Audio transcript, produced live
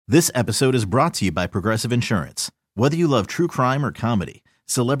This episode is brought to you by Progressive Insurance. Whether you love true crime or comedy,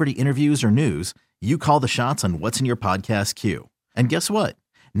 celebrity interviews or news, you call the shots on what's in your podcast queue. And guess what?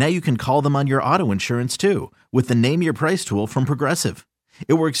 Now you can call them on your auto insurance too with the Name Your Price tool from Progressive.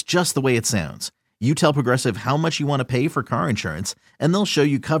 It works just the way it sounds. You tell Progressive how much you want to pay for car insurance, and they'll show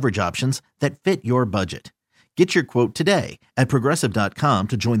you coverage options that fit your budget. Get your quote today at Progressive.com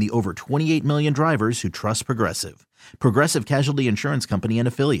to join the over 28 million drivers who trust Progressive. Progressive Casualty Insurance Company and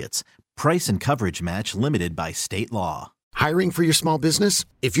Affiliates. Price and coverage match limited by state law. Hiring for your small business?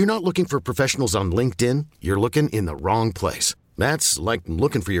 If you're not looking for professionals on LinkedIn, you're looking in the wrong place. That's like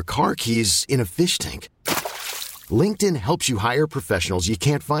looking for your car keys in a fish tank. LinkedIn helps you hire professionals you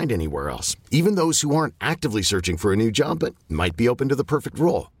can't find anywhere else, even those who aren't actively searching for a new job but might be open to the perfect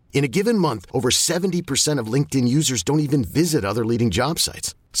role. In a given month, over 70% of LinkedIn users don't even visit other leading job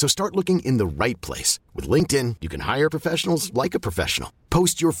sites. So start looking in the right place. With LinkedIn, you can hire professionals like a professional.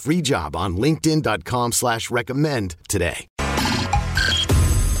 Post your free job on linkedin.com/recommend today. All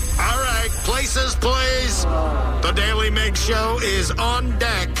right, places, please. The Daily Mix Show is on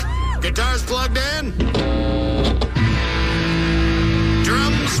deck. Guitars plugged in.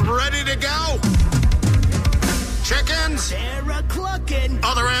 Drums ready to go. Chickens.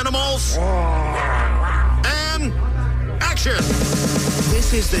 Other animals. And action.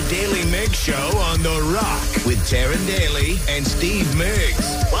 This is the Daily Mix Show on The Rock with Taryn Daly and Steve Miggs.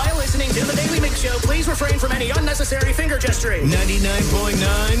 While listening to the Daily Mix Show, please refrain from any unnecessary finger gesturing.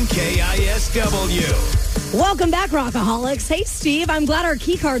 99.9 KISW. Welcome back, Rockaholics. Hey, Steve, I'm glad our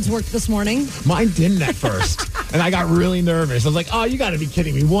key cards worked this morning. Mine didn't at first, and I got really nervous. I was like, oh, you got to be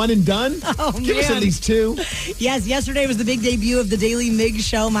kidding me. One and done? Oh, Give us at least two. Yes, yesterday was the big debut of the Daily Miggs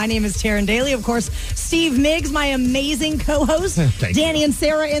Show. My name is Taryn Daly. Of course, Steve Miggs, my amazing co-host. Danny and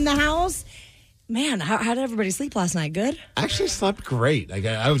Sarah in the house. Man, how did everybody sleep last night? Good? I actually slept great. Like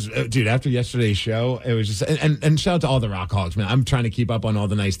I was, dude, after yesterday's show, it was just, and shout out to all the Rockaholics, man. I'm trying to keep up on all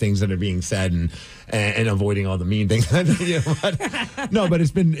the nice things that are being said and avoiding all the mean things. But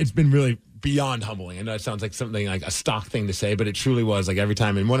it's been really beyond humbling. I know it sounds like something like a stock thing to say, but it truly was. Like every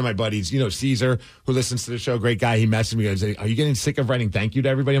time, and one of my buddies, Caesar, who listens to the show, great guy, he messaged me, goes, are you getting sick of writing thank you to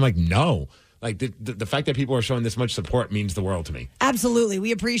everybody? I'm like, no. Like, the fact that people are showing this much support means the world to me. Absolutely.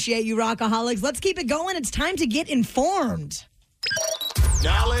 We appreciate you, Rockaholics. Let's keep it going. It's time to get informed.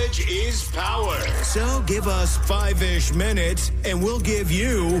 Knowledge is power. So give us 5-ish minutes, and we'll give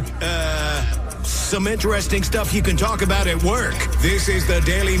you, some interesting stuff you can talk about at work. This is the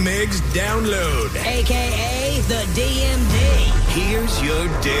Daily Miggs Download. A.K.A. the DMD. Here's your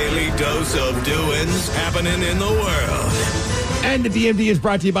daily dose of doings happening in the world. And the DMD is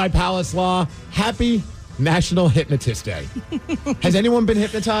brought to you by Palace Law. Happy National Hypnotist Day. Has anyone been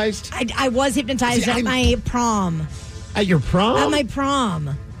hypnotized? I was hypnotized at my prom. At your prom? At my prom.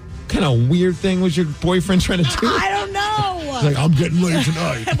 What kind of weird thing was your boyfriend trying to do? I don't know. He's like, I'm getting laid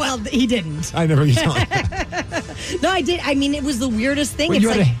tonight. Well, he didn't. I never saw it. No, I did. I mean, it was the weirdest thing. Wait,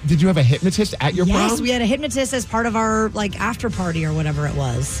 did you have a hypnotist at your prom? Yes, we had a hypnotist as part of our after party or whatever it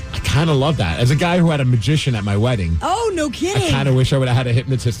was. I kind of love that. As a guy who had a magician at my wedding. Oh, no kidding. I kind of wish I would have had a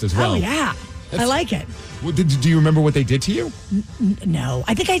hypnotist as well. Oh, yeah. I like it. Do you remember what they did to you? No,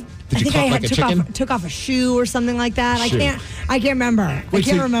 I think I took off a shoe or something like that. I can't remember. Wait, I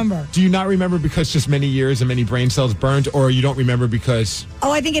can't remember. Do you not remember because just many years and many brain cells burned, or you don't remember because?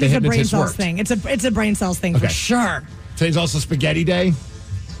 Oh, I think it is a brain cells thing. It's a brain cells thing for sure. Today's also Spaghetti Day.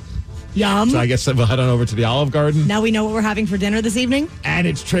 Yum. So I guess we'll head on over to the Olive Garden. Now we know what we're having for dinner this evening. And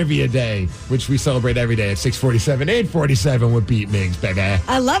it's Trivia Day, which we celebrate every day at 6:47, 8:47 with Beat Miggs, baby.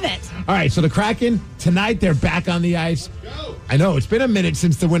 I love it. All right, so the Kraken, tonight they're back on the ice. Go. I know, it's been a minute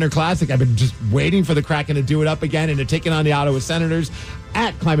since the Winter Classic. I've been just waiting for the Kraken to do it up again, and they're taking on the Ottawa Senators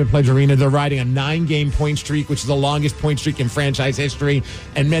at Climate Pledge Arena. They're riding a 9-game point streak, which is the longest point streak in franchise history.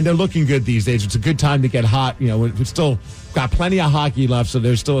 And, man, they're looking good these days. It's a good time to get hot. We've still got plenty of hockey left, so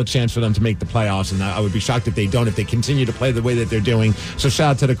there's still a chance for them to make the playoffs. And I would be shocked if they don't, if they continue to play the way that they're doing. So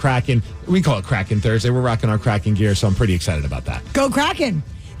shout out to the Kraken. We call it Kraken Thursday. We're rocking our Kraken gear, so I'm pretty excited about that. Go Kraken.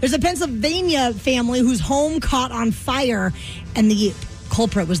 There's a Pennsylvania family whose home caught on fire, and the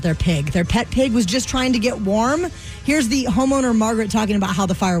culprit was their pig. Their pet pig was just trying to get warm. Here's the homeowner, Margaret, talking about how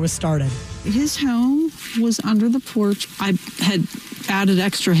the fire was started. His home was under the porch. I had added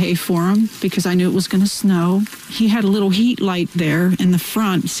extra hay for him because I knew it was going to snow. He had a little heat light there in the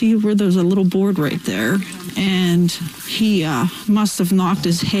front. See where there's a little board right there? And he must have knocked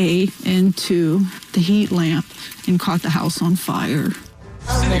his hay into the heat lamp and caught the house on fire.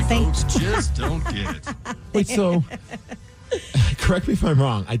 Oh, City folks just don't get it. Wait, so correct me if I'm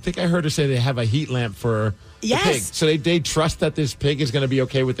wrong. I think I heard her say they have a heat lamp for the pig. So they trust that this pig is going to be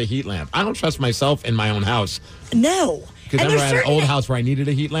okay with the heat lamp. I don't trust myself in my own house. No. Because I had an old house where I needed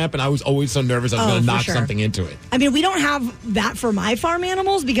a heat lamp, and I was always so nervous I was going to knock something into it. I mean, we don't have that for my farm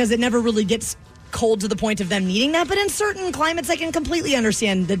animals because it never really gets cold to the point of them needing that. But in certain climates, I can completely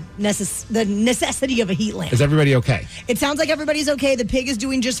understand the necessity of a heat lamp. Is everybody okay? It sounds like everybody's okay. The pig is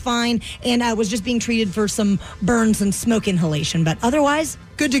doing just fine, and was just being treated for some burns and smoke inhalation. But otherwise,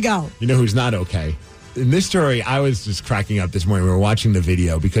 good to go. You know who's not okay? In this story, I was just cracking up this morning. We were watching the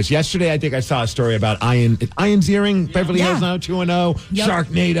video because yesterday I think I saw a story about Ian Ziering, Beverly Hills 90210,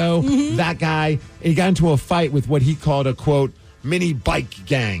 Sharknado, that guy. He got into a fight with what he called a, quote, mini bike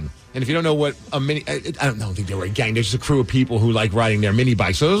gang. And if you don't know what a mini, I don't think they were a gang. They're just a crew of people who like riding their mini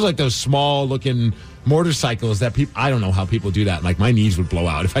bikes. So those are like those small looking motorcycles that people, I don't know how people do that. Like my knees would blow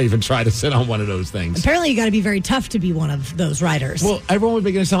out if I even tried to sit on one of those things. Apparently you got to be very tough to be one of those riders. Well, everyone was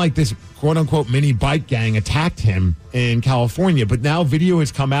making it sound like this quote unquote mini bike gang attacked him in California. But now video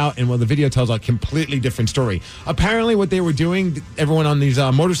has come out and the video tells a completely different story. Apparently what they were doing, everyone on these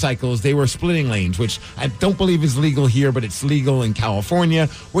motorcycles, they were splitting lanes, which I don't believe is legal here, but it's legal in California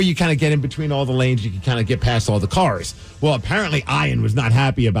where you kind of get in between all the lanes. You can kind of get past all the cars. Well, apparently Ian was not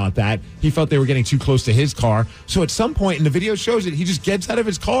happy about that. He felt they were getting too close to his car. So at some point, and the video shows it, he just gets out of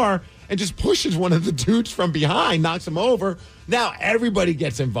his car and just pushes one of the dudes from behind, knocks him over. Now everybody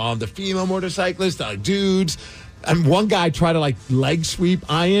gets involved. The female motorcyclists, the dudes. And one guy tried to leg sweep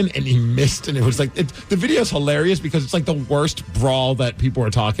Ian and he missed. And it was the video's hilarious because it's like the worst brawl that people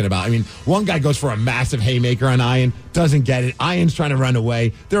are talking about. I mean, one guy goes for a massive haymaker on Ian, doesn't get it. Ian's trying to run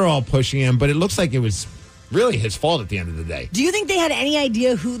away. They're all pushing him, but it looks like it was really his fault at the end of the day. Do you think they had any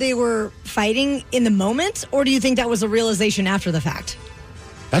idea who they were fighting in the moment, or do you think that was a realization after the fact?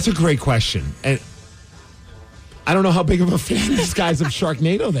 That's a great question. And I don't know how big of a fan these guys of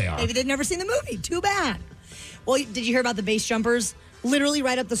Sharknado they are. Maybe they've never seen the movie. Too bad. Well, did you hear about the base jumpers? Literally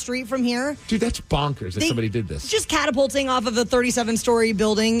right up the street from here. Dude, that's bonkers that somebody did this. Just catapulting off of a 37-story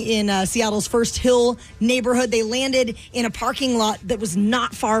building in Seattle's First Hill neighborhood. They landed in a parking lot that was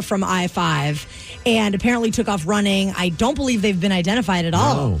not far from I-5 and apparently took off running. I don't believe they've been identified at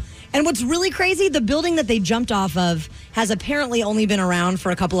all. No. And what's really crazy, the building that they jumped off of has apparently only been around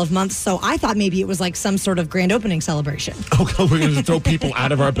for a couple of months, so I thought maybe it was like some sort of grand opening celebration. Okay, we're going to throw people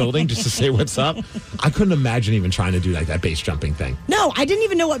out of our building just to say what's up? I couldn't imagine even trying to do that base jumping thing. No, I didn't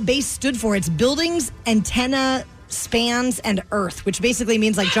even know what base stood for. It's buildings, antenna, spans, and earth, which basically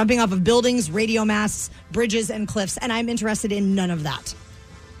means like jumping off of buildings, radio masts, bridges, and cliffs, and I'm interested in none of that.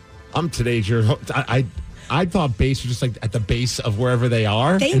 I thought base was just like at the base of wherever they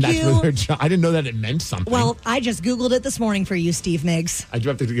are. Thank and that's you. where I didn't know that it meant something. Well, I just Googled it this morning for you, Steve Miggs. I do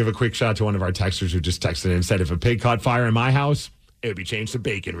have to give a quick shout out to one of our texters who just texted in and said, if a pig caught fire in my house, it would be changed to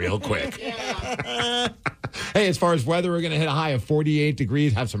bacon real quick. Hey, as far as weather, we're going to hit a high of 48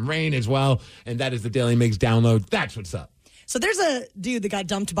 degrees, have some rain as well. And that is the Daily Miggs download. That's what's up. So there's a dude that got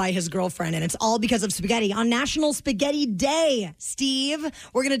dumped by his girlfriend, and it's all because of spaghetti on National Spaghetti Day. Steve,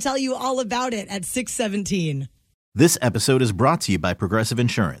 we're going to tell you all about it at 6:17. This episode is brought to you by Progressive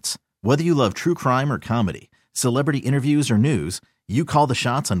Insurance. Whether you love true crime or comedy, celebrity interviews or news, you call the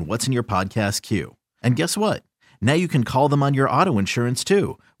shots on what's in your podcast queue. And guess what? Now you can call them on your auto insurance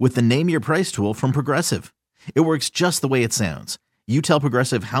too with the Name Your Price tool from Progressive. It works just the way it sounds. You tell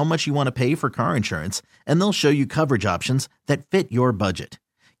Progressive how much you want to pay for car insurance, and they'll show you coverage options that fit your budget.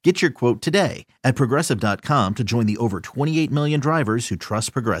 Get your quote today at Progressive.com to join the over 28 million drivers who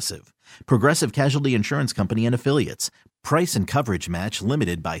trust Progressive. Progressive Casualty Insurance Company and Affiliates. Price and coverage match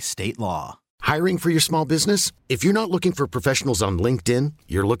limited by state law. Hiring for your small business? If you're not looking for professionals on LinkedIn,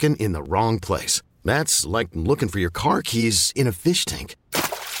 you're looking in the wrong place. That's like looking for your car keys in a fish tank.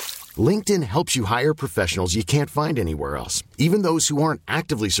 LinkedIn helps you hire professionals you can't find anywhere else, even those who aren't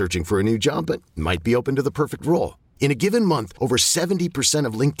actively searching for a new job but might be open to the perfect role. In a given month, over 70%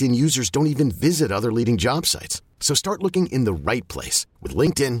 of LinkedIn users don't even visit other leading job sites. So start looking in the right place. With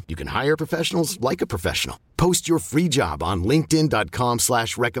LinkedIn, you can hire professionals like a professional. Post your free job on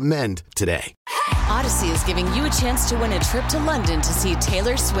linkedin.com/recommend today. Odyssey is giving you a chance to win a trip to London to see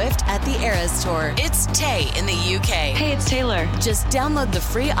Taylor Swift at the Eras Tour. It's Tay in the UK. Hey, it's Taylor. Just download the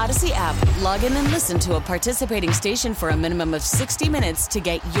free Odyssey app, log in and listen to a participating station for a minimum of 60 minutes to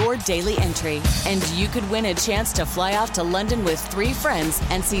get your daily entry. And you could win a chance to fly off to London with 3 friends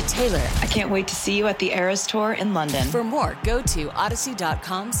and see Taylor. I can't wait to see you at the Eras Tour in London. For more, go to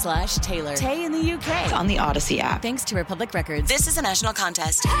odyssey.com/Taylor. Tay in the UK. It's on the Odyssey app. Thanks to Republic Records. This is a national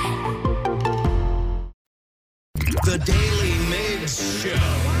contest. The Daily Miggs Show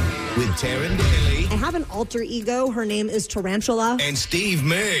with Taryn Daly I have an alter ego. Her name is Tarantula. And Steve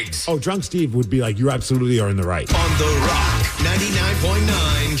Miggs. Oh, Drunk Steve would be like, you absolutely are in the right. On The Rock,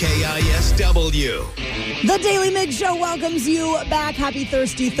 99.9 KISW. The Daily Mix Show welcomes you back. Happy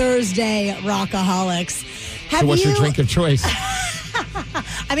Thirsty Thursday, Rockaholics. So what's your drink of choice?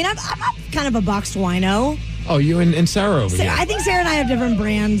 I mean, I'm kind of a boxed wino. Oh, you and Sarah over here. I think Sarah and I have different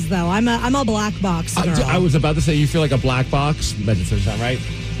brands, though. I'm a black box girl. I was about to say you feel like a black box, but it doesn't sound right.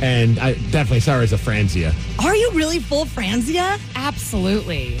 And definitely Sarah's a Franzia. Are you really full Franzia?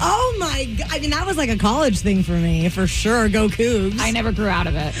 Absolutely. Oh, my God. I mean, that was like a college thing for me, for sure. Go Cougs. I never grew out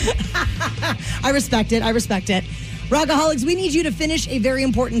of it. I respect it. Rockaholics, we need you to finish a very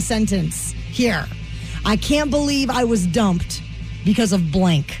important sentence here. I can't believe I was dumped because of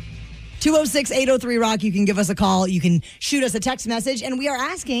blank. 206-803-ROCK. You can give us a call. You can shoot us a text message. And we are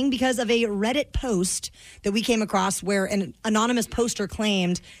asking because of a Reddit post that we came across where an anonymous poster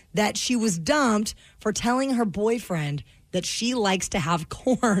claimed that she was dumped for telling her boyfriend that she likes to have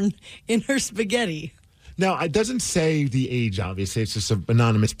corn in her spaghetti. Now, it doesn't say the age, obviously. It's just an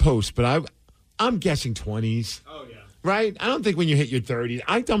anonymous post. But I'm guessing 20s. Oh, yeah. Right? I don't think when you hit your 30s.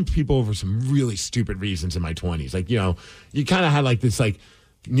 I dumped people over some really stupid reasons in my 20s. Like, you know, you kind of had like this, like,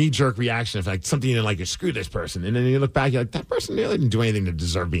 knee-jerk reaction of like something you didn't like, you screw this person, and then you look back, you're like, that person really didn't do anything to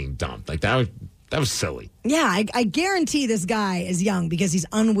deserve being dumped. Like that was silly. Yeah, I guarantee this guy is young because he's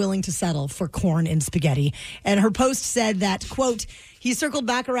unwilling to settle for corn and spaghetti. And her post said that, quote, he circled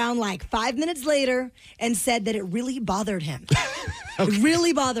back around like 5 minutes later and said that it really bothered him. Okay. It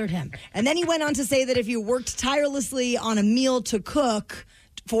really bothered him. And then he went on to say that if you worked tirelessly on a meal to cook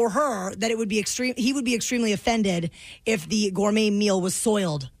for her, that it would be he would be extremely offended if the gourmet meal was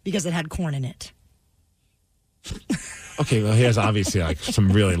soiled because it had corn in it. Okay, well, he has obviously like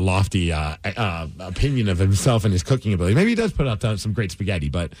some really lofty opinion of himself and his cooking ability. Maybe he does put out some great spaghetti,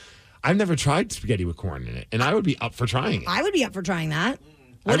 but I've never tried spaghetti with corn in it, and I would be up for trying it. I would be up for trying that.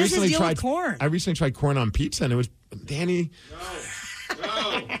 What is his deal with corn? I recently tried corn on pizza, and it was, Danny,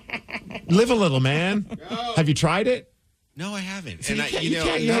 no. Live a little, man. No. Have you tried it? No, I haven't. So you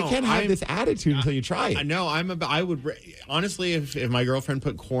can't have this attitude until you try it. No, I would honestly, if my girlfriend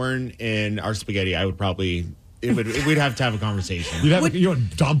put corn in our spaghetti, I would probably. We'd have to have a conversation. You're a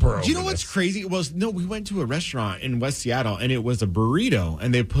dumper. Do you know what's crazy? Well, no, we went to a restaurant in West Seattle, and it was a burrito,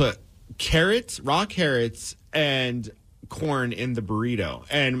 and they put raw carrots, and corn in the burrito,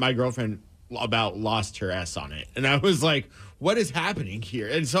 and my girlfriend about lost her ass on it, and I was like, what is happening here?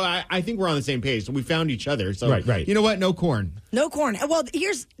 And so I think we're on the same page. So we found each other. So right. You know what? No corn. No corn. Well,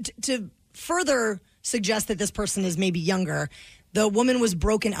 here's to further suggest that this person is maybe younger. The woman was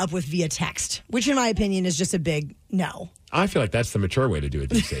broken up with via text, which in my opinion is just a big no. I feel like that's the mature way to do it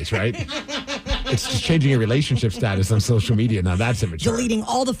these days, right? It's just changing your relationship status on social media. Now that's immature. Deleting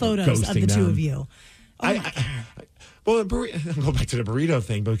all the photos of the two of you. Well, I'll go back to the burrito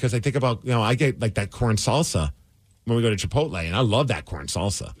thing because I think about, I get like that corn salsa when we go to Chipotle, and I love that corn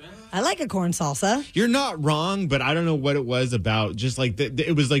salsa. I like a corn salsa. You're not wrong, but I don't know what it was about. Just like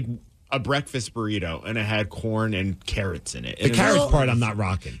it was like a breakfast burrito, and it had corn and carrots in it. The carrots part, I'm not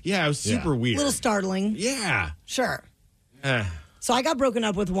rocking. Yeah, it was super weird. A little startling. Yeah. Sure. So I got broken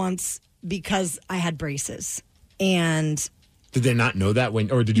up with once because I had braces. And did they not know that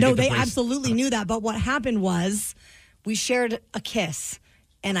or did you? No, they absolutely knew that. But what happened was we shared a kiss,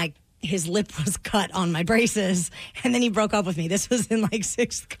 and his lip was cut on my braces, and then he broke up with me. This was in like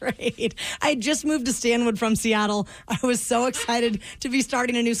 6th grade. I had just moved to Stanwood from Seattle. I was so excited to be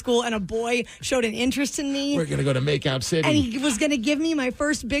starting a new school, and a boy showed an interest in me. We're going to go to Makeout City. And he was going to give me my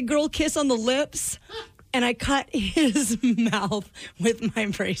first big girl kiss on the lips. And I cut his mouth with my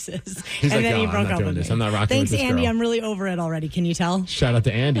braces. He's and like, then he broke up with me. I'm not rocking Thanks, with this Andy. girl. I'm really over it already. Can you tell? Shout out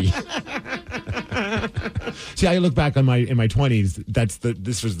to Andy. See, I look back on in my 20s.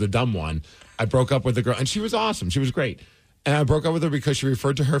 This was the dumb one. I broke up with a girl, and she was awesome. She was great. And I broke up with her because she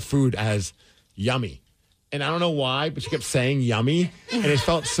referred to her food as yummy. And I don't know why, but she kept saying yummy. And it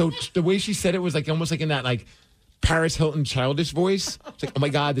felt so, the way she said it was like almost like in that like Paris Hilton childish voice. It's like, oh my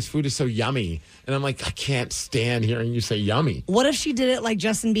God, this food is so yummy. And I'm like, I can't stand hearing you say yummy. What if she did it like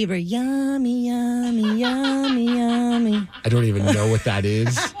Justin Bieber? Yummy, yummy, yummy, yummy. I don't even know what that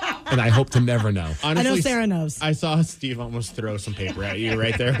is. And I hope to never know. Honestly, I know Sarah knows. I saw Steve almost throw some paper at you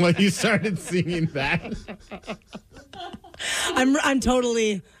right there when you started singing that. I'm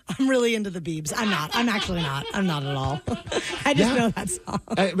really into the Biebs. I'm actually not. I'm not at all. I just know that song.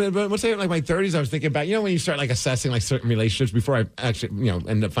 But once I hit like my 30s, I was thinking about, when you start like assessing like certain relationships before I actually,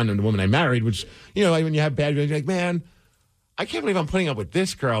 end up finding the woman I married, which, like when you have bad, you're like, man, I can't believe I'm putting up with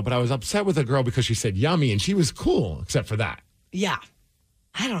this girl, but I was upset with a girl because she said yummy and she was cool except for that. Yeah.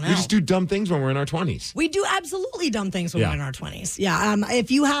 I don't know. We just do dumb things when we're in our 20s. We do absolutely dumb things when we're in our 20s. Yeah. If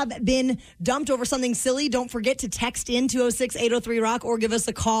you have been dumped over something silly, don't forget to text in 206-803-ROCK or give us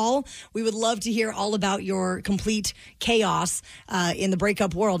a call. We would love to hear all about your complete chaos in the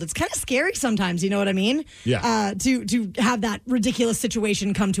breakup world. It's kind of scary sometimes, you know what I mean? Yeah. To have that ridiculous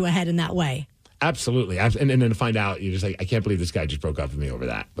situation come to a head in that way. Absolutely. And then to find out, you're just like, I can't believe this guy just broke up with me over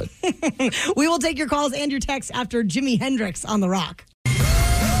that. But we will take your calls and your texts after Jimi Hendrix on The Rock.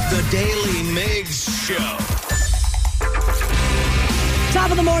 The Daily Migs Show. Top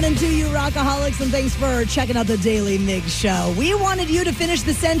of the morning to you, Rockaholics, and thanks for checking out the Daily Migs Show. We wanted you to finish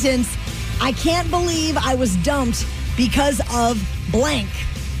the sentence, I can't believe I was dumped because of blank.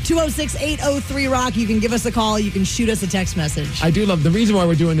 206-803-ROCK. You can give us a call. You can shoot us a text message. I do love the reason why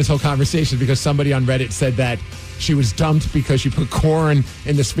we're doing this whole conversation because somebody on Reddit said that she was dumped because she put corn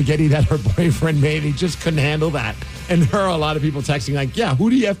in the spaghetti that her boyfriend made. He just couldn't handle that. And there are a lot of people texting like, yeah,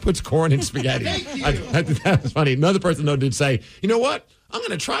 who do you have puts corn in spaghetti? That was funny. Another person, though, did say, you know what? I'm going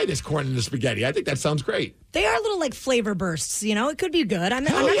to try this corn in the spaghetti. I think that sounds great. They are little like flavor bursts, you know? It could be good. I'm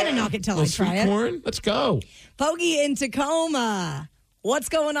not going to knock it till I try it. Corn? Let's go. Pokey in Tacoma. What's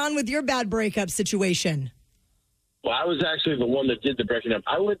going on with your bad breakup situation? Well, I was actually the one that did the breaking up.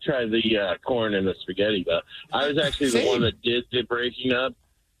 I would try the corn and the spaghetti, but I was actually the one that did the breaking up.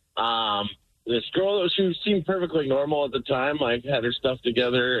 This girl, she seemed perfectly normal at the time, like had her stuff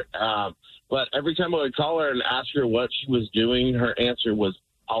together. But every time I would call her and ask her what she was doing, her answer was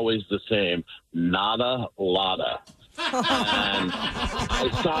always the same: nada, lotta. And I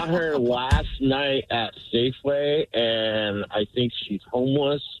saw her last night at Safeway, and I think she's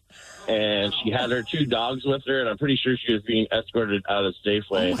homeless. And she had her 2 dogs with her, and I'm pretty sure she was being escorted out of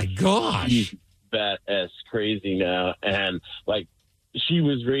Safeway. Oh, my gosh. She's badass crazy now. And, like, she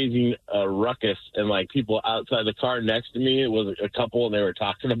was raising a ruckus, and, like, people outside the car next to me, it was a couple, and they were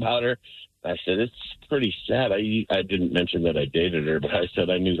talking about her. I said, it's pretty sad. I didn't mention that I dated her, but I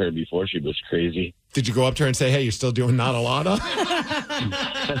said I knew her before she was crazy. Did you go up to her and say, hey, you're still doing not a lotta?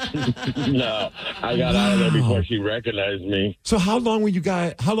 No, I got out of there before she recognized me. So how long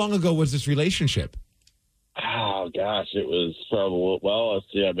ago was this relationship? Oh, gosh, it was probably, well, let's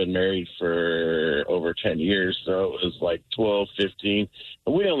see, I've been married for over 10 years, so it was like 12, 15.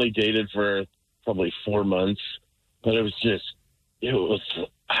 And we only dated for probably 4 months, but it was,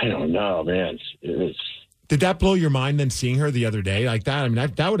 I don't know, man. It was. Did that blow your mind then seeing her the other day like that? I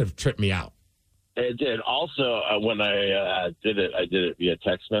mean, that would have tripped me out. It did. Also, when I did it via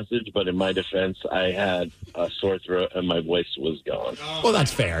text message, but in my defense, I had a sore throat and my voice was gone. Well,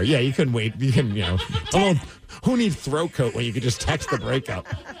 that's fair. Yeah, you couldn't wait. You can, who needs throat coat when you could just text the breakup?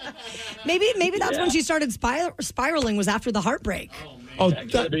 Maybe that's when she started spiraling, was after the heartbreak.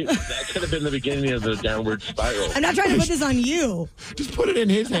 That could have been the beginning of the downward spiral. I'm not trying to put this on you. Just put it in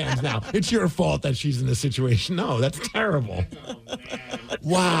his hands now. It's your fault that she's in this situation. No, that's terrible.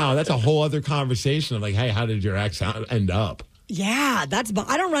 Wow, that's a whole other conversation of like, hey, how did your ex end up? Yeah,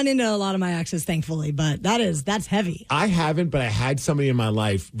 I don't run into a lot of my exes, thankfully, but that's heavy. I haven't, but I had somebody in my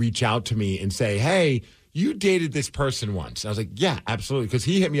life reach out to me and say, hey, you dated this person once. I was like, yeah, absolutely. Because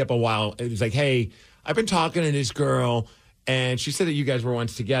he hit me up a while. It was like, hey, I've been talking to this girl, and she said that you guys were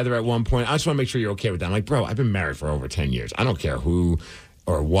once together at one point. I just want to make sure you're okay with that. I'm like, bro, I've been married for over 10 years. I don't care who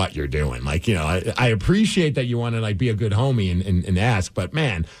or what you're doing. Like, I appreciate that you want to like be a good homie and ask, but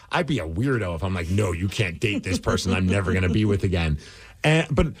man, I'd be a weirdo if I'm like, no, you can't date this person I'm never going to be with again.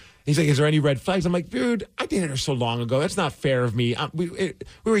 But he's like, is there any red flags? I'm like, dude, I dated her so long ago. That's not fair of me. We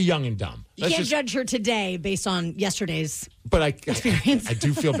were young and dumb. You can't judge her today based on yesterday's experience. I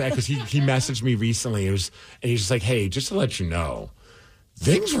do feel bad because he messaged me recently. And he's just like, hey, just to let you know,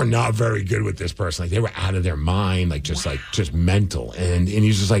 things were not very good with this person. Like they were out of their mind, like just mental. And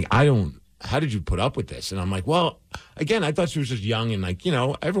he's just like, how did you put up with this? And I'm like, well, again, I thought she was just young and like,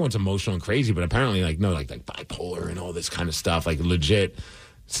 everyone's emotional and crazy, but apparently like bipolar and all this kind of stuff, like legit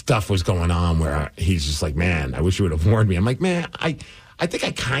stuff was going on where he's just like, man, I wish you would have warned me. I'm like, man, I think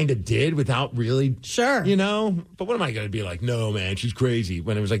I kind of did without really, sure, but what am I going to be like? No, man, she's crazy.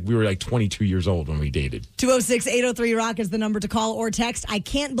 When it was like, we were like 22 years old when we dated. 206-803-ROCK is the number to call or text. I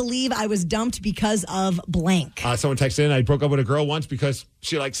can't believe I was dumped because of blank. Someone texted in, I broke up with a girl once because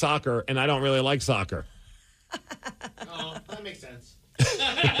she likes soccer and I don't really like soccer. Oh, that makes sense.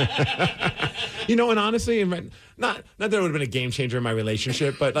 And honestly, not that it would have been a game changer in my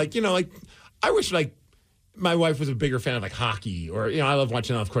relationship, but I wish my wife was a bigger fan of like hockey or, I love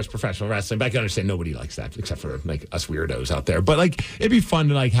watching, of course, professional wrestling, but I can understand nobody likes that except for like us weirdos out there. But like, it'd be fun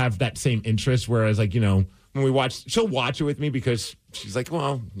to like have that same interest. Whereas like, when we watch, she'll watch it with me because she's like,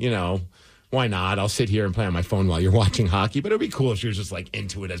 well, why not? I'll sit here and play on my phone while you're watching hockey. But it'd be cool if she was just like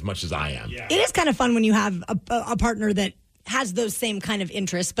into it as much as I am. Yeah. It is kind of fun when you have a partner that has those same kind of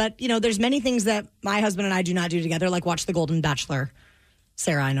interests. But, there's many things that my husband and I do not do together, like watch The Golden Bachelor.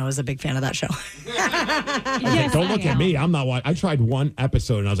 Sarah, I know, is a big fan of that show. Yes, don't look at me. I'm not watching. I tried one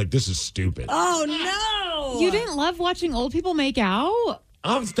episode and I was like, this is stupid. Oh, no. You didn't love watching old people make out?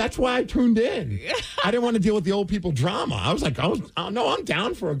 That's why I tuned in. I didn't want to deal with the old people drama. I was like, I'm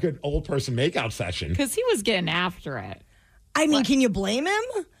down for a good old person makeout session. Because he was getting after it. I mean, can you blame him?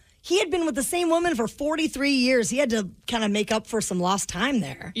 He had been with the same woman for 43 years. He had to kind of make up for some lost time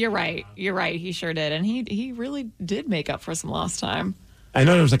there. You're right. He sure did. And he really did make up for some lost time. I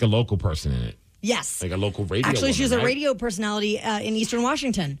know there was like a local person in it. Yes. Like a local radio Actually, she was woman, a radio personality in Eastern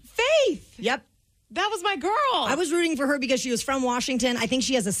Washington. Faith. Yep. That was my girl. I was rooting for her because she was from Washington. I think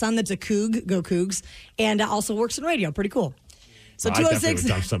she has a son that's a Coug, go Cougs, and also works in radio. Pretty cool. So well, 206. I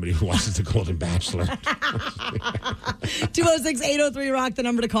definitely somebody who watches The Golden Bachelor. 206-803-ROCK, the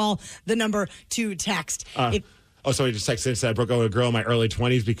number to call, the number to text. So he just texted and said, I broke up with a girl in my early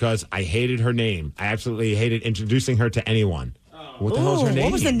 20s because I hated her name. I absolutely hated introducing her to anyone. What the hell was her name?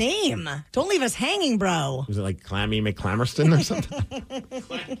 What was the name? Don't leave us hanging, bro. Was it like Clammy McClammerston or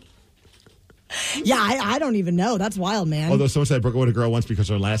something? Yeah, I don't even know. That's wild, man. Although someone said I broke up with a girl once because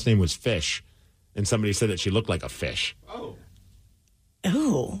her last name was Fish. And somebody said that she looked like a fish.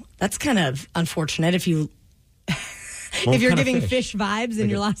 Oh, that's kind of unfortunate if you... if you're giving fish vibes and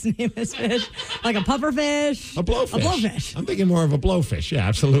your last name is Fish. Like a puffer fish. A blowfish. A blowfish. I'm thinking more of a blowfish. Yeah,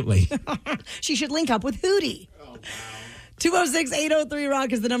 absolutely. She should link up with Hootie.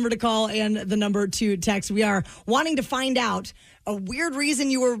 206-803-ROCK is the number to call and the number to text. We are wanting to find out a weird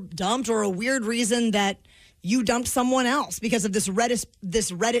reason you were dumped or a weird reason that you dumped someone else because of this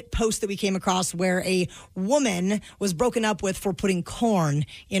Reddit post that we came across where a woman was broken up with for putting corn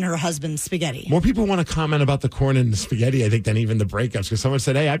in her husband's spaghetti. More people want to comment about the corn in the spaghetti, I think, than even the breakups. Because someone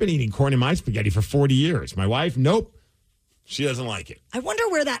said, hey, I've been eating corn in my spaghetti for 40 years. My wife, nope. She doesn't like it. I wonder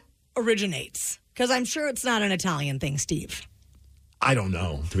where that originates. Because I'm sure it's not an Italian thing, Steve. I don't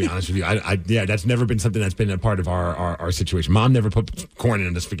know, to be honest with you. Yeah, that's never been something that's been a part of our situation. Mom never put corn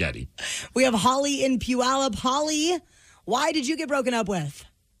in the spaghetti. We have Holly in Puyallup. Holly, why did you get broken up with?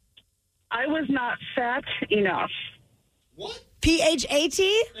 I was not fat enough. What?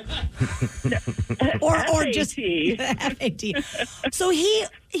 P-H-A-T? or just F-A-T. So he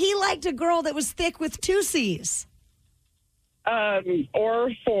liked a girl that was thick with 2 C's.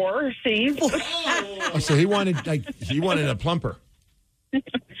 Or 4 C's. Oh, so he wanted a plumper.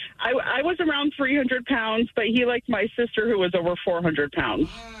 I was around 300 pounds, but he liked my sister who was over 400 pounds.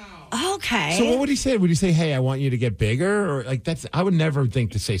 Okay. So what would he say? Would he say, hey, I want you to get bigger? Or like that's, I would never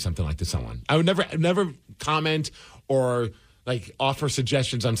think to say something like to someone. I would never comment or like offer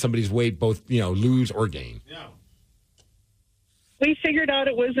suggestions on somebody's weight, both, lose or gain. Yeah. We figured out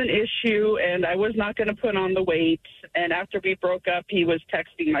it was an issue and I was not going to put on the weight. And after we broke up, he was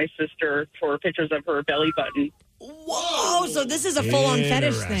texting my sister for pictures of her belly button. Whoa, so this is a full-on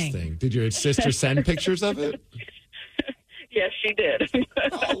fetish thing. Did your sister send pictures of it? Yes, she did.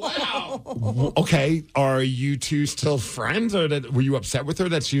 Oh, wow. Okay, are you two still friends, or were you upset with her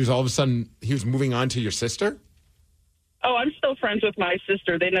that she was all of a sudden, he was moving on to your sister? Oh, I'm still friends with my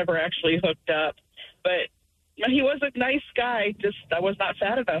sister. They never actually hooked up. But he was a nice guy, just I was not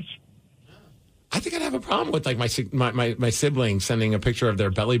fat enough. I think I'd have a problem with like my siblings sending a picture of their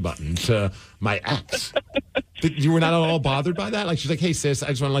belly button to my ex. You were not at all bothered by that? Like she's like, hey sis, I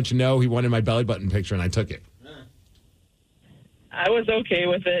just want to let you know he wanted my belly button picture and I took it. I was okay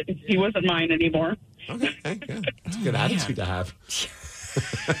with it. He wasn't mine anymore. Okay, yeah. That's a good attitude to have.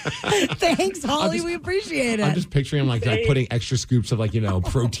 Thanks, Holly. We appreciate it. I'm just picturing him like putting extra scoops of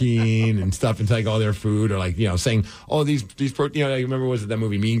protein and stuff into like all their food, or like saying, "Oh, these protein." I remember was it that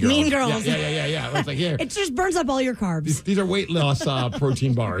movie Mean Girls? Mean Girls. Yeah. It's like here. It just burns up all your carbs. These are weight loss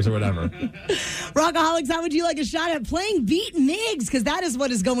protein bars or whatever. Rockaholics, how would you like a shot at playing Beat Migs? Because that is what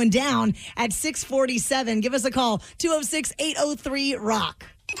is going down at 6:47. Give us a call 206-803-ROCK.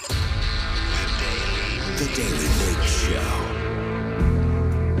 The Daily Migs Show.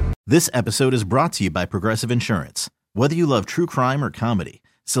 This episode is brought to you by Progressive Insurance. Whether you love true crime or comedy,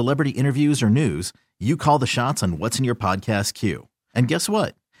 celebrity interviews or news, you call the shots on what's in your podcast queue. And guess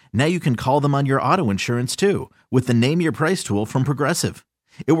what? Now you can call them on your auto insurance too with the Name Your Price tool from Progressive.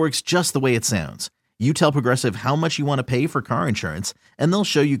 It works just the way it sounds. You tell Progressive how much you want to pay for car insurance, and they'll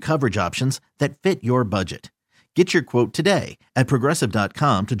show you coverage options that fit your budget. Get your quote today at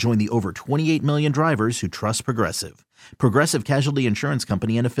Progressive.com to join the over 28 million drivers who trust Progressive. Progressive Casualty Insurance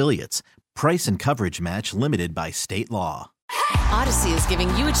Company and Affiliates. Price and coverage match limited by state law. Odyssey is giving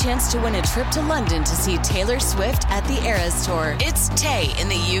you a chance to win a trip to London to see Taylor Swift at the Eras Tour. It's Tay in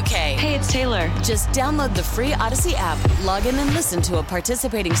the UK. Hey, it's Taylor. Just download the free Odyssey app, log in and listen to a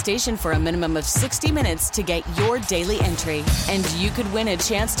participating station for a minimum of 60 minutes to get your daily entry. And you could win a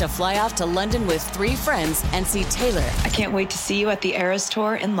chance to fly off to London with 3 friends and see Taylor. I can't wait to see you at the Eras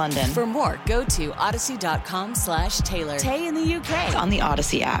Tour in London. For more, go to odyssey.com/Taylor. Tay in the UK. It's on the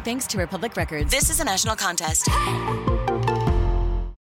Odyssey app. Thanks to Republic Records. This is a national contest.